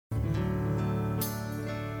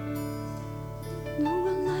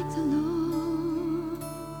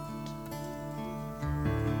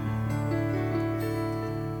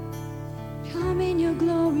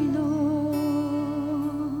glory, Lord,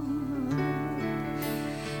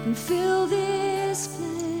 and fill this place.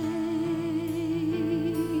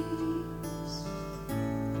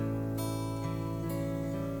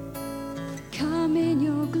 Come in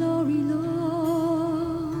your glory,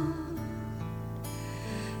 Lord,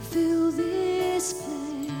 fill this place.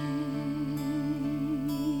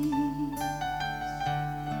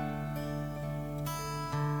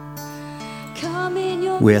 Come in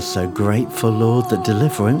your We're so grateful, Lord, that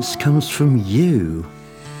deliverance comes from you.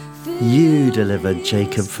 You delivered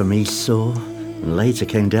Jacob from Esau, and later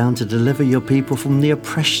came down to deliver your people from the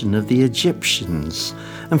oppression of the Egyptians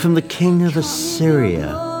and from the king of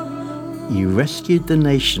Assyria. You rescued the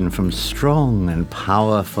nation from strong and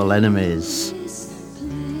powerful enemies.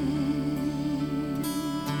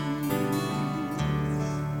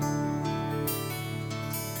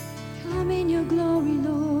 Come in your glory,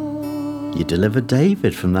 Lord. You delivered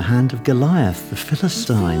David from the hand of Goliath, the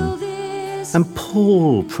Philistine. And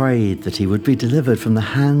Paul prayed that he would be delivered from the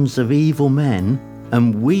hands of evil men.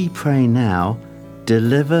 And we pray now,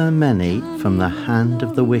 deliver many from the hand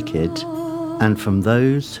of the wicked and from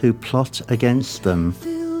those who plot against them.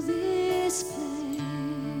 Fill this place.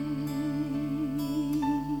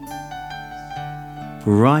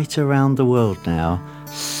 Right around the world now,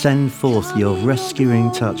 send forth your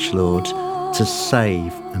rescuing touch, Lord, to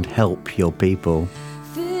save and help your people.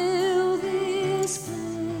 Fill this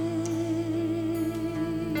place.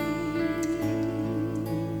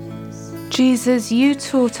 Jesus, you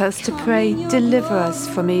taught us to pray, deliver us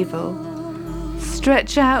from evil.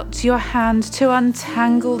 Stretch out your hand to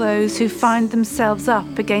untangle those who find themselves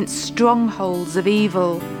up against strongholds of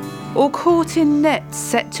evil, or caught in nets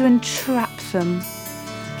set to entrap them.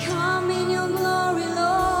 Come in your glory,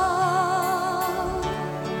 Lord.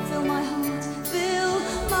 Fill my heart, fill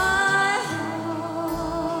my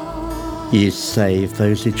heart. You save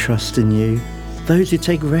those who trust in you, those who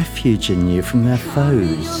take refuge in you from their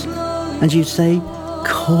foes. And you say,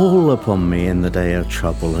 call upon me in the day of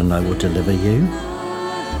trouble, and I will deliver you.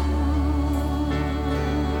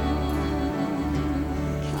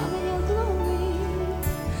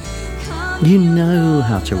 You know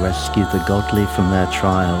how to rescue the godly from their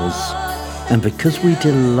trials, and because we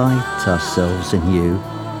delight ourselves in you,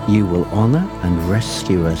 you will honour and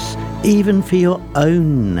rescue us, even for your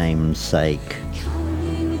own name's sake.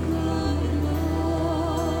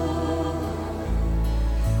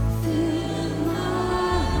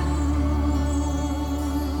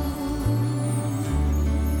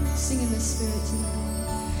 Sing in the Spirit tonight.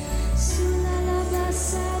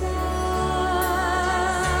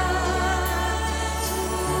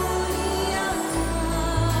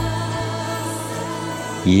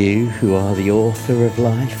 You who are the author of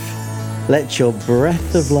life, let your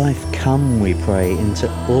breath of life come, we pray, into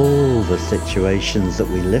all the situations that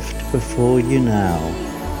we lift before you now.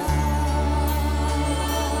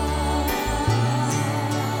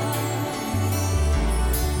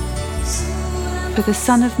 For the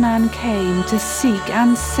Son of Man came to seek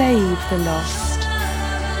and save the lost.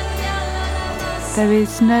 There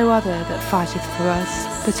is no other that fighteth for us,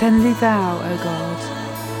 but only thou, O God.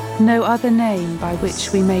 No other name by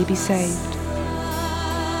which we may be saved.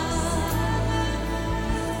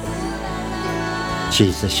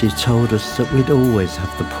 Jesus, you told us that we'd always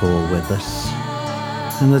have the poor with us,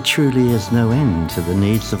 and there truly is no end to the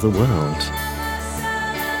needs of the world.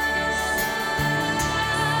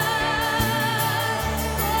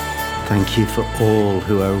 Thank you for all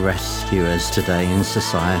who are rescuers today in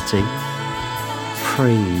society.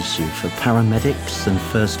 Praise you for paramedics and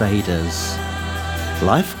first aiders,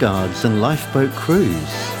 lifeguards and lifeboat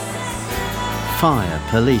crews, fire,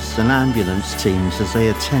 police and ambulance teams as they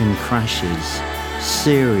attend crashes,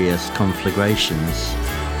 serious conflagrations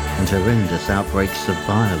and horrendous outbreaks of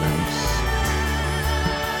violence.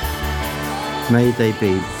 May they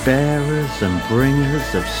be bearers and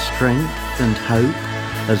bringers of strength and hope,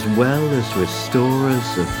 as well as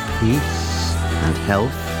restorers of peace and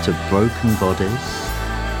health to broken bodies.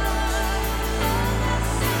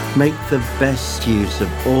 Make the best use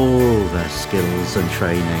of all their skills and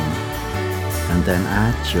training, and then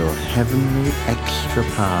add your heavenly extra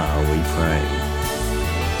power, we pray.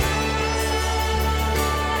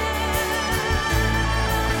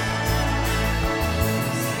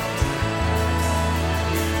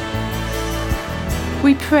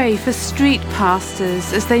 We pray for street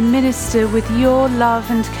pastors as they minister with your love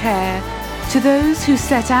and care to those who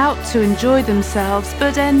set out to enjoy themselves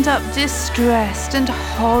but end up distressed and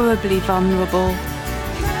horribly vulnerable.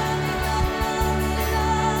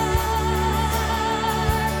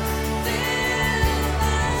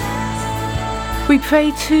 We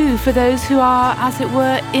pray too for those who are, as it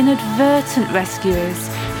were, inadvertent rescuers,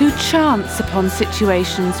 who chance upon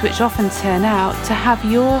situations which often turn out to have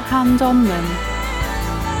your hand on them.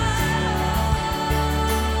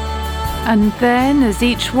 And then, as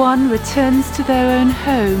each one returns to their own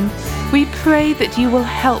home, we pray that you will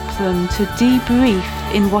help them to debrief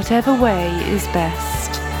in whatever way is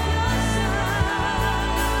best.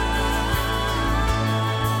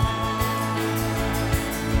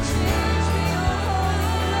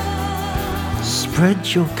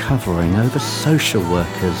 Spread your covering over social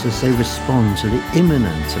workers as they respond to the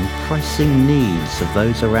imminent and pressing needs of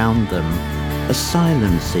those around them,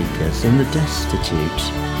 asylum seekers and the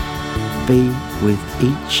destitute. Be with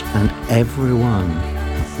each and every one.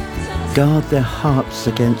 Guard their hearts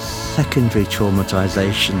against secondary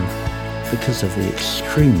traumatization because of the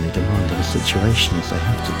extremely demanding situations they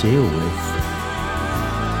have to deal with.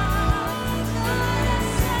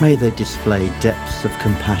 May they display depths of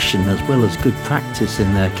compassion as well as good practice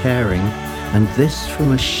in their caring, and this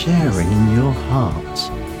from a sharing in your heart.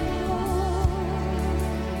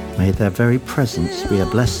 May their very presence be a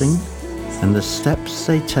blessing, and the steps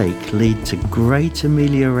they take lead to great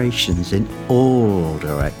ameliorations in all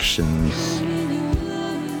directions.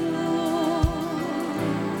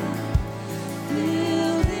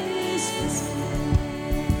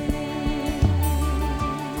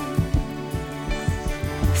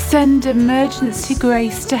 Send emergency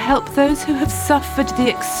grace to help those who have suffered the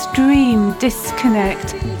extreme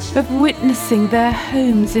disconnect of witnessing their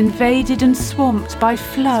homes invaded and swamped by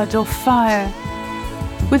flood or fire,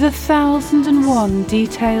 with 1,001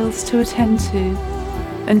 details to attend to,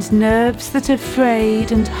 and nerves that are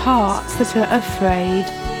frayed and hearts that are afraid.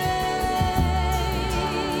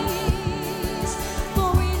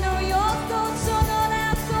 For we know your thoughts are not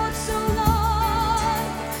our thoughts, O Lord,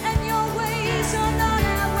 and your ways are not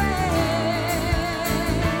our ways.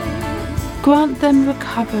 Grant them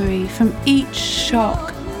recovery from each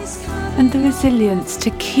shock and the resilience to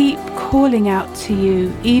keep calling out to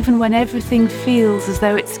you even when everything feels as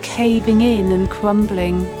though it's caving in and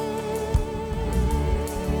crumbling.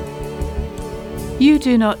 You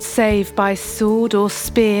do not save by sword or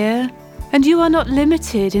spear, and you are not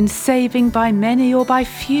limited in saving by many or by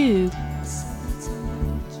few.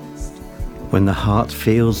 When the heart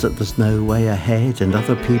feels that there's no way ahead and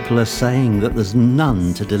other people are saying that there's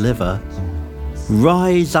none to deliver,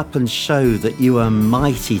 rise up and show that you are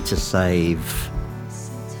mighty to save.